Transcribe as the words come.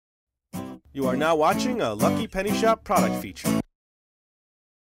You are now watching a Lucky Penny Shop product feature.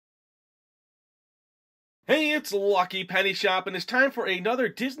 Hey, it's Lucky Penny Shop, and it's time for another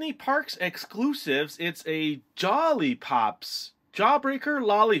Disney Parks exclusives. It's a Jollipops Jawbreaker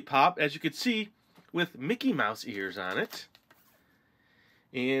Lollipop, as you can see, with Mickey Mouse ears on it.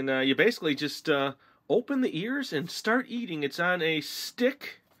 And you basically just open the ears and start eating. It's on a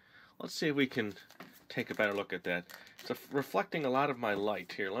stick. Let's see if we can take a better look at that. It's reflecting a lot of my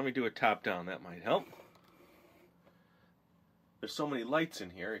light here. Let me do it top down. That might help. There's so many lights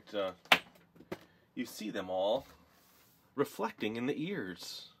in here. You see them all reflecting in the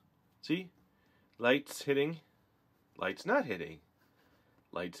ears. See? Lights hitting, lights not hitting.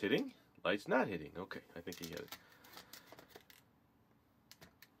 Lights hitting, lights not hitting. Okay, I think you get it.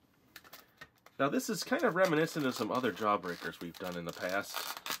 Now this is kind of reminiscent of some other Jawbreakers we've done in the past.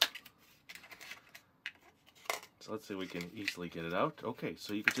 So let's see if we can easily get it out. Okay,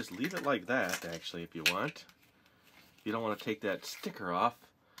 so you could just leave it like that, actually, if you want. You don't want to take that sticker off.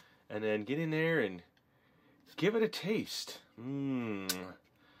 And then get in there and give it a taste.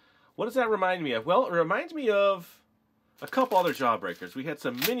 What does that remind me of? Well, it reminds me of a couple other Jawbreakers. We had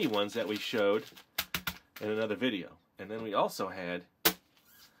some mini ones that we showed in another video. And then we also had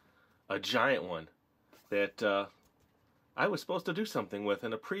a giant one that I was supposed to do something with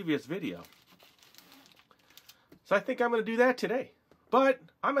in a previous video. So I think I'm going to do that today. But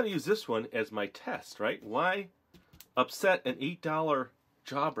I'm going to use this one as my test, right? Why upset an $8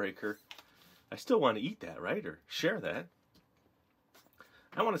 Jawbreaker? I still want to eat that, right? Or share that.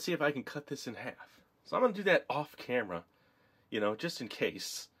 I want to see if I can cut this in half. So I'm going to do that off camera, you know, just in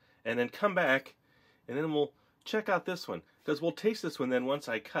case. And then come back, and then we'll check out this one. Because we'll taste this one then once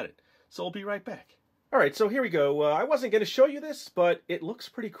I cut it. So we'll be right back. Alright, so here we go. I wasn't going to show you this, but it looks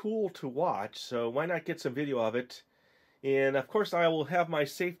pretty cool to watch. So why not get some video of it? And of course I will have my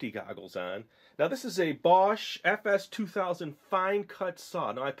safety goggles on. Now this is a Bosch FS2000 fine cut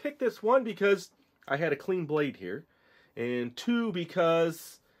saw. Now I picked this one because I had a clean blade here. And two,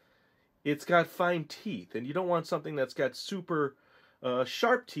 because it's got fine teeth. And you don't want something that's got super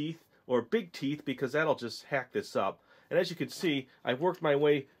sharp teeth or big teeth, because that'll just hack this up. And as you can see, I've worked my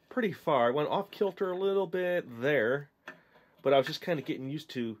way pretty far. I went off kilter a little bit there, but I was just kind of getting used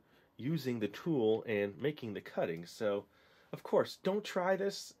to using the tool and making the cutting. So, of course, don't try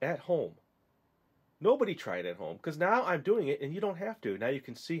this at home. Nobody try it at home, because now I'm doing it and you don't have to. Now you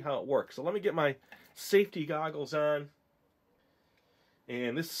can see how it works. So let me get my safety goggles on.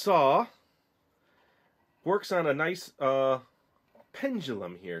 And this saw works on a nice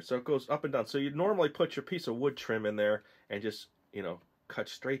pendulum here. So it goes up and down. So you'd normally put your piece of wood trim in there and just, you know, cut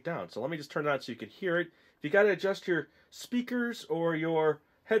straight down. So let me just turn it on so you can hear it. If you got to adjust your speakers or your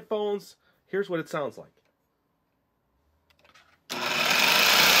headphones, here's what it sounds like.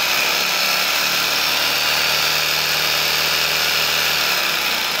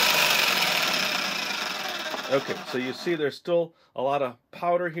 Okay, so you see there's still a lot of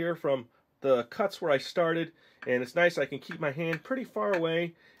powder here from the cuts where I started, and it's nice I can keep my hand pretty far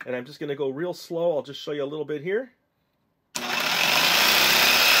away, and I'm just going to go real slow. I'll just show you a little bit here.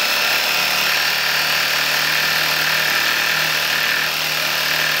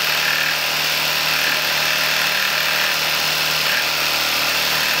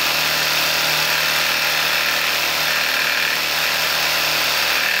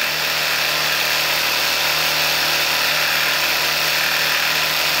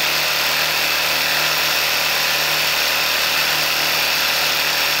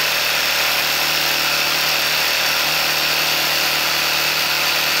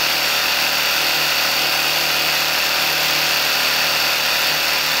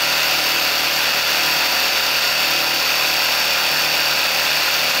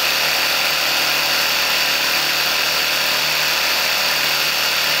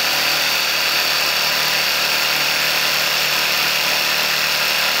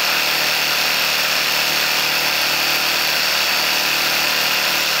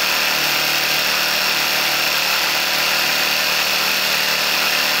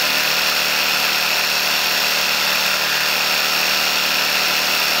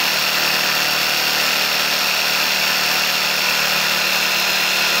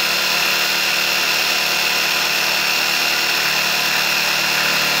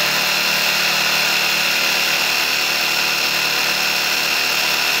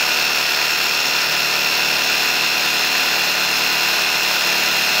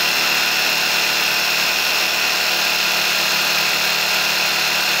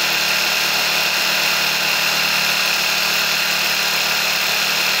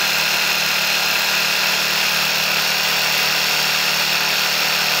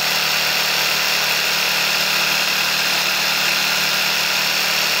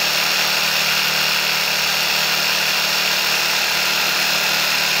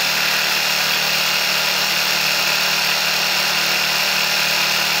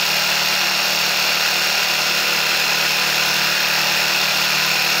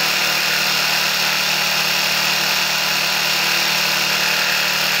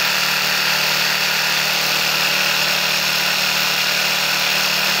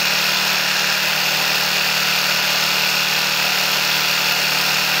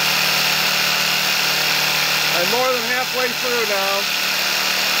 halfway through now.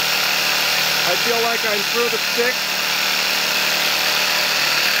 I feel like I'm through the stick.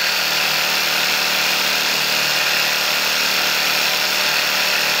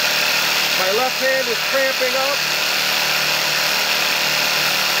 My left hand is cramping up.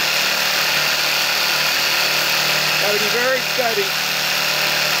 Got to be very steady.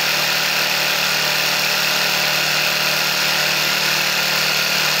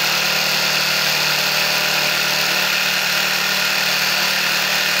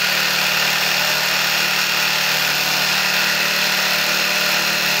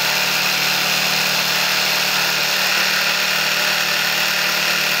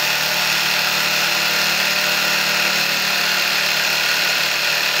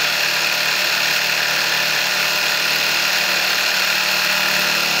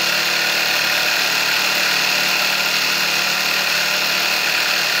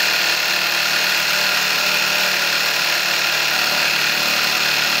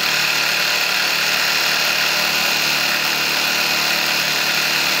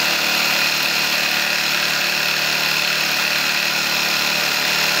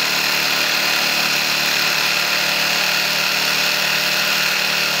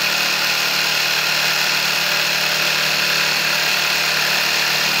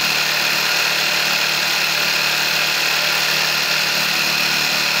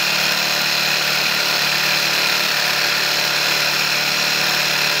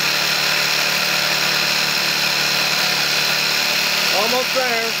 Almost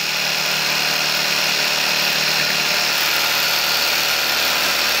there.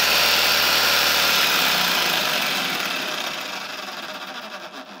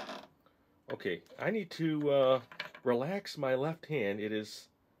 Okay, I need to relax my left hand. It is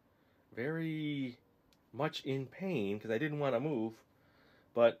very much in pain because I didn't want to move,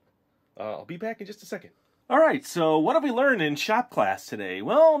 but I'll be back in just a second. All right, so what have we learned in shop class today?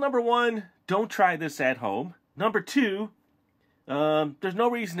 Well, number one, don't try this at home. Number two, there's no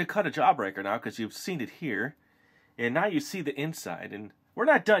reason to cut a Jawbreaker now because you've seen it here. And now you see the inside. And we're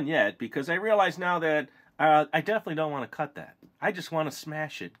not done yet because I realize now that I definitely don't want to cut that. I just want to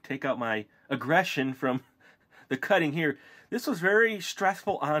smash it, take out my aggression from the cutting here. This was very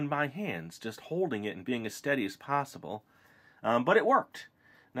stressful on my hands, just holding it and being as steady as possible. But it worked.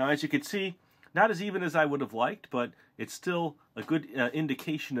 Now, as you can see, not as even as I would have liked, but it's still a good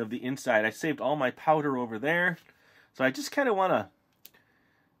indication of the inside. I saved all my powder over there. So I just kind of want to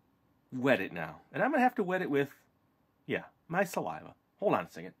wet it now. And I'm going to have to wet it with, yeah, my saliva. Hold on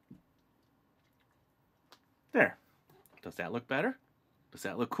a second. There. Does that look better? Does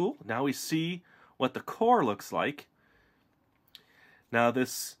that look cool? Now we see what the core looks like. Now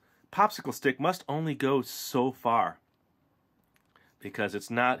this popsicle stick must only go so far because it's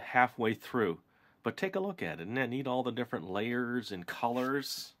not halfway through. But take a look at it. Isn't that neat? All the different layers and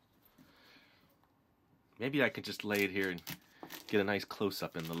colors. Maybe I could just lay it here and get a nice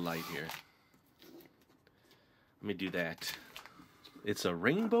close-up in the light here. Let me do that. It's a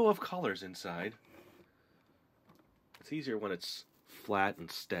rainbow of colors inside. It's easier when it's flat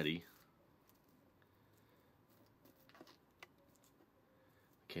and steady.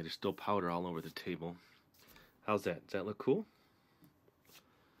 Okay, there's still powder all over the table. How's that? Does that look cool?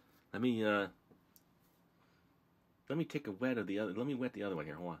 Let me take a wet of the other. Let me wet the other one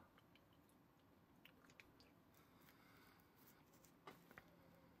here. Hold on.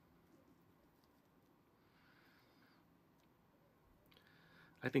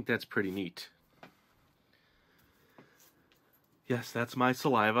 I think that's pretty neat. Yes, that's my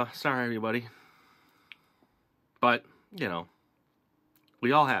saliva. Sorry, everybody. But, you know,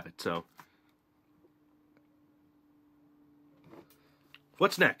 we all have it, so.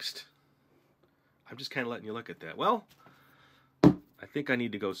 What's next? I'm just kind of letting you look at that. Well, I think I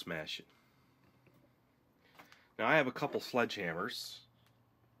need to go smash it. Now, I have a couple sledgehammers.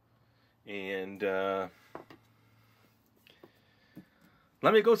 And,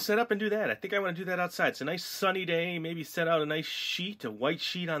 let me go set up and do that. I think I want to do that outside. It's a nice sunny day. Maybe set out a nice sheet, a white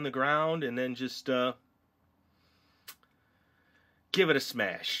sheet on the ground, and then just give it a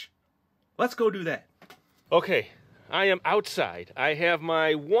smash. Let's go do that. Okay, I am outside. I have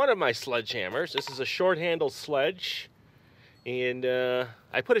one of my sledgehammers. This is a short-handled sledge. And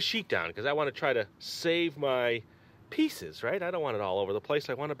I put a sheet down because I want to try to save my pieces, right? I don't want it all over the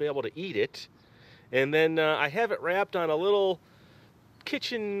place. I want to be able to eat it. And then I have it wrapped on a little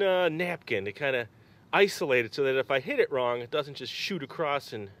kitchen napkin to kind of isolate it so that if I hit it wrong, it doesn't just shoot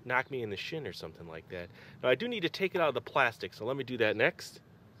across and knock me in the shin or something like that. Now, I do need to take it out of the plastic, so let me do that next.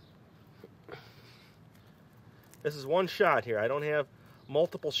 This is one shot here. I don't have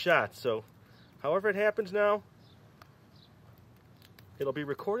multiple shots, so however it happens now, It'll be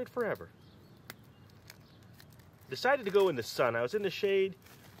recorded forever. Decided to go in the sun. I was in the shade.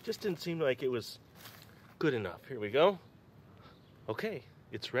 Just didn't seem like it was good enough. Here we go. Okay,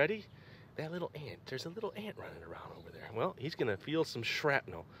 it's ready. That little ant. There's a little ant running around over there. Well, he's going to feel some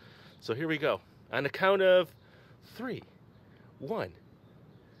shrapnel. So here we go. On the count of 3. 1,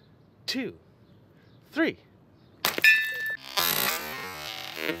 2, 3.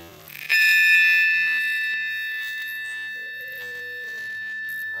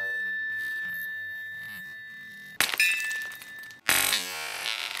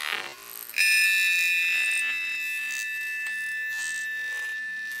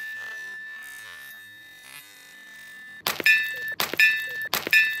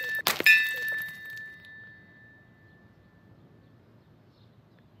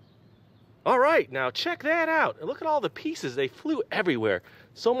 All right, now check that out. Look at all the pieces. They flew everywhere.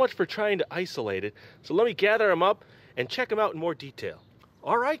 So much for trying to isolate it. So let me gather them up and check them out in more detail.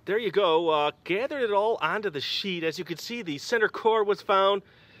 All right, there you go. Gathered it all onto the sheet. As you can see, the center core was found.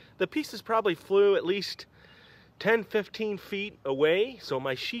 The pieces probably flew at least 10, 15 feet away. So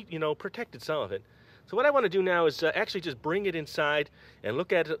my sheet, protected some of it. So what I want to do now is actually just bring it inside and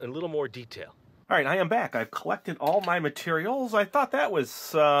look at it in a little more detail. All right, I am back. I've collected all my materials. I thought that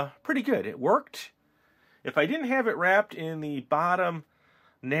was pretty good. It worked. If I didn't have it wrapped in the bottom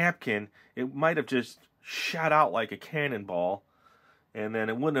napkin, it might have just shot out like a cannonball, and then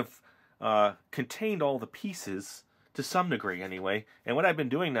it wouldn't have contained all the pieces to some degree anyway. And what I've been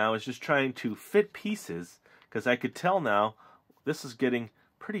doing now is just trying to fit pieces, because I could tell now this is getting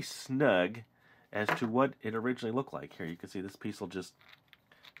pretty snug as to what it originally looked like. Here, you can see this piece will just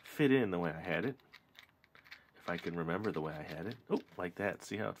fit in the way I had it, if I can remember the way I had it. Oh, like that.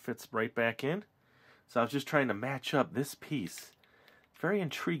 See how it fits right back in? So I was just trying to match up this piece. Very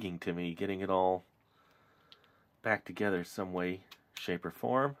intriguing to me, getting it all back together some way, shape, or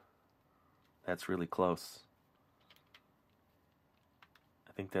form. That's really close.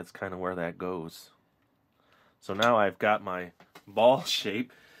 I think that's kind of where that goes. So now I've got my ball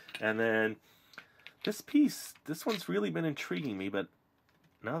shape, and then this piece, this one's really been intriguing me, but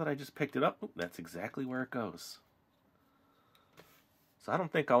now that I just picked it up, that's exactly where it goes. So I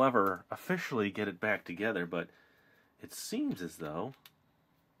don't think I'll ever officially get it back together, but it seems as though,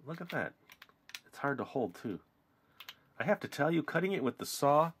 look at that. It's hard to hold too. I have to tell you, cutting it with the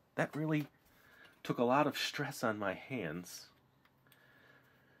saw, that really took a lot of stress on my hands.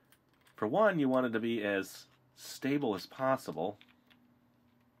 For one, you want it to be as stable as possible,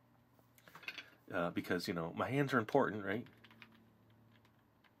 because, my hands are important, right?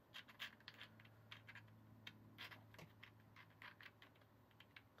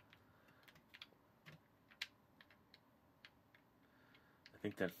 I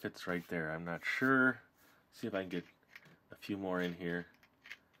think that fits right there. I'm not sure. See if I can get a few more in here.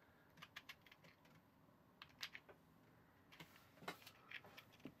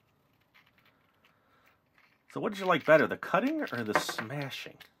 So what did you like better, the cutting or the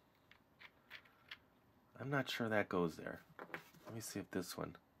smashing? I'm not sure that goes there. Let me see if this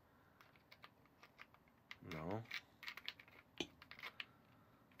one. No.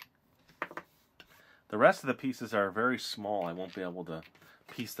 The rest of the pieces are very small. I won't be able to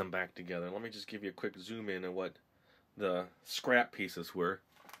piece them back together. Let me just give you a quick zoom in on what the scrap pieces were.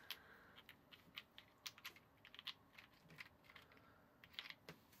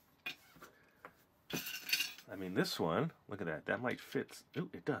 I mean, this one, look at that. That might fit. Ooh,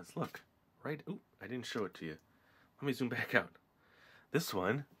 it does. Look. Right. Ooh, I didn't show it to you. Let me zoom back out. This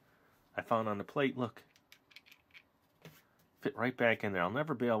one, I found on the plate. Look. Fit right back in there. I'll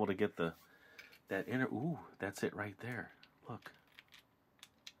never be able to get that inner. Ooh, that's it right there. Look.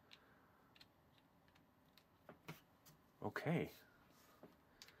 Okay.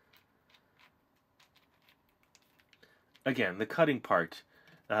 Again, the cutting part.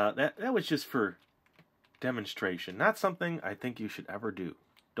 That was just for demonstration. Not something I think you should ever do.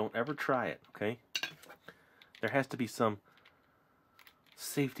 Don't ever try it, okay? There has to be some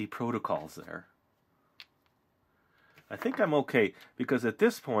safety protocols there. I think I'm okay, because at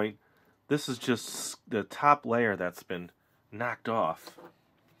this point, this is just the top layer that's been knocked off.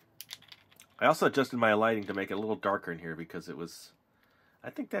 I also adjusted my lighting to make it a little darker in here because it was... I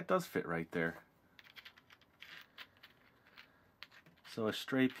think that does fit right there. So a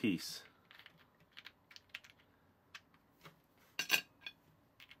stray piece.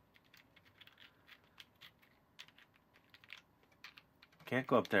 Can't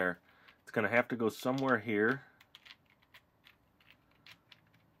go up there. It's going to have to go somewhere here.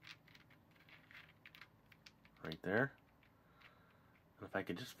 Right there. And if I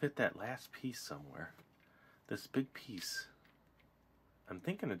could just fit that last piece somewhere. This big piece. I'm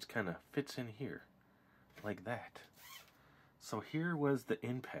thinking it kind of fits in here, like that. So here was the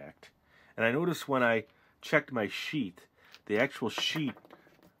impact. And I noticed when I checked my sheath, the actual sheet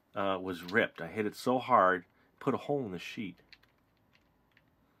was ripped. I hit it so hard, put a hole in the sheet.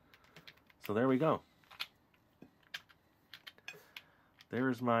 So there we go.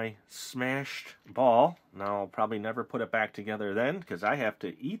 There's my smashed ball. Now I'll probably never put it back together then, because I have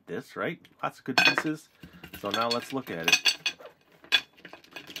to eat this, right? Lots of good pieces. So now let's look at it.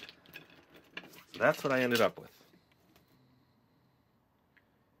 So that's what I ended up with.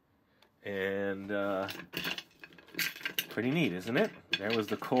 And pretty neat, isn't it? There was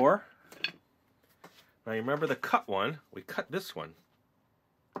the core. Now you remember the cut one. We cut this one.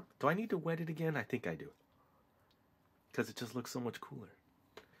 Do I need to wet it again? I think I do. Because it just looks so much cooler.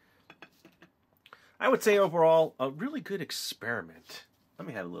 I would say overall, a really good experiment. Let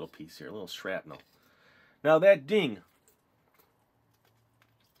me have a little piece here, a little shrapnel. Now that ding,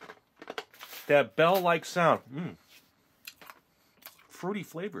 that bell-like sound, fruity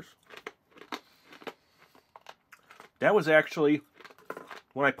flavors. That was actually,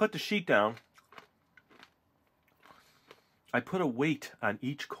 when I put the sheet down, I put a weight on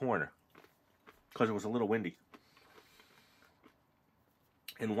each corner because it was a little windy.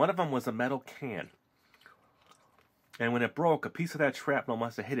 And one of them was a metal can. And when it broke, a piece of that shrapnel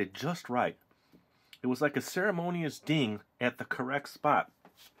must have hit it just right. It was like a ceremonious ding at the correct spot.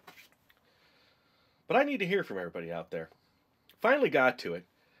 But I need to hear from everybody out there. Finally got to it.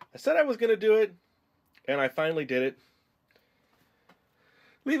 I said I was going to do it, and I finally did it.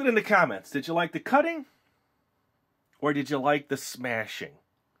 Leave it in the comments. Did you like the cutting? Or did you like the smashing?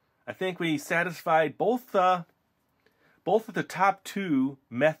 I think we satisfied both of the top two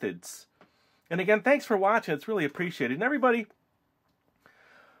methods. And again, thanks for watching. It's really appreciated. And everybody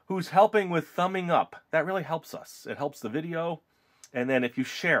who's helping with thumbing up, that really helps us. It helps the video. And then if you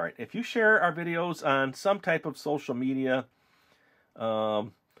share it, if you share our videos on some type of social media,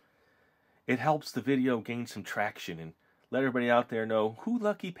 it helps the video gain some traction and let everybody out there know who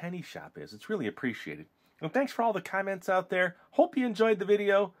Lucky Penny Shop is. It's really appreciated. And thanks for all the comments out there. Hope you enjoyed the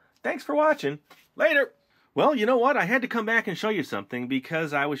video. Thanks for watching. Later. Well, you know what? I had to come back and show you something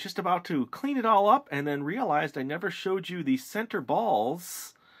because I was just about to clean it all up and then realized I never showed you the center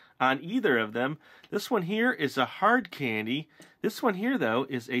balls on either of them. This one here is a hard candy. This one here, though,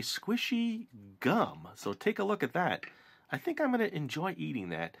 is a squishy gum. So take a look at that. I think I'm going to enjoy eating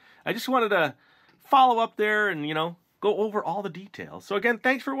that. I just wanted to follow up there and, you know, go over all the details. So again,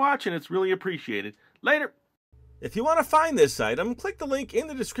 thanks for watching. It's really appreciated. Later. If you want to find this item, click the link in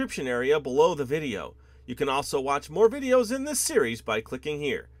the description area below the video. You can also watch more videos in this series by clicking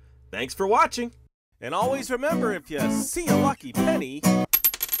here. Thanks for watching. And always remember, if you see a lucky penny,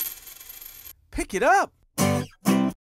 pick it up.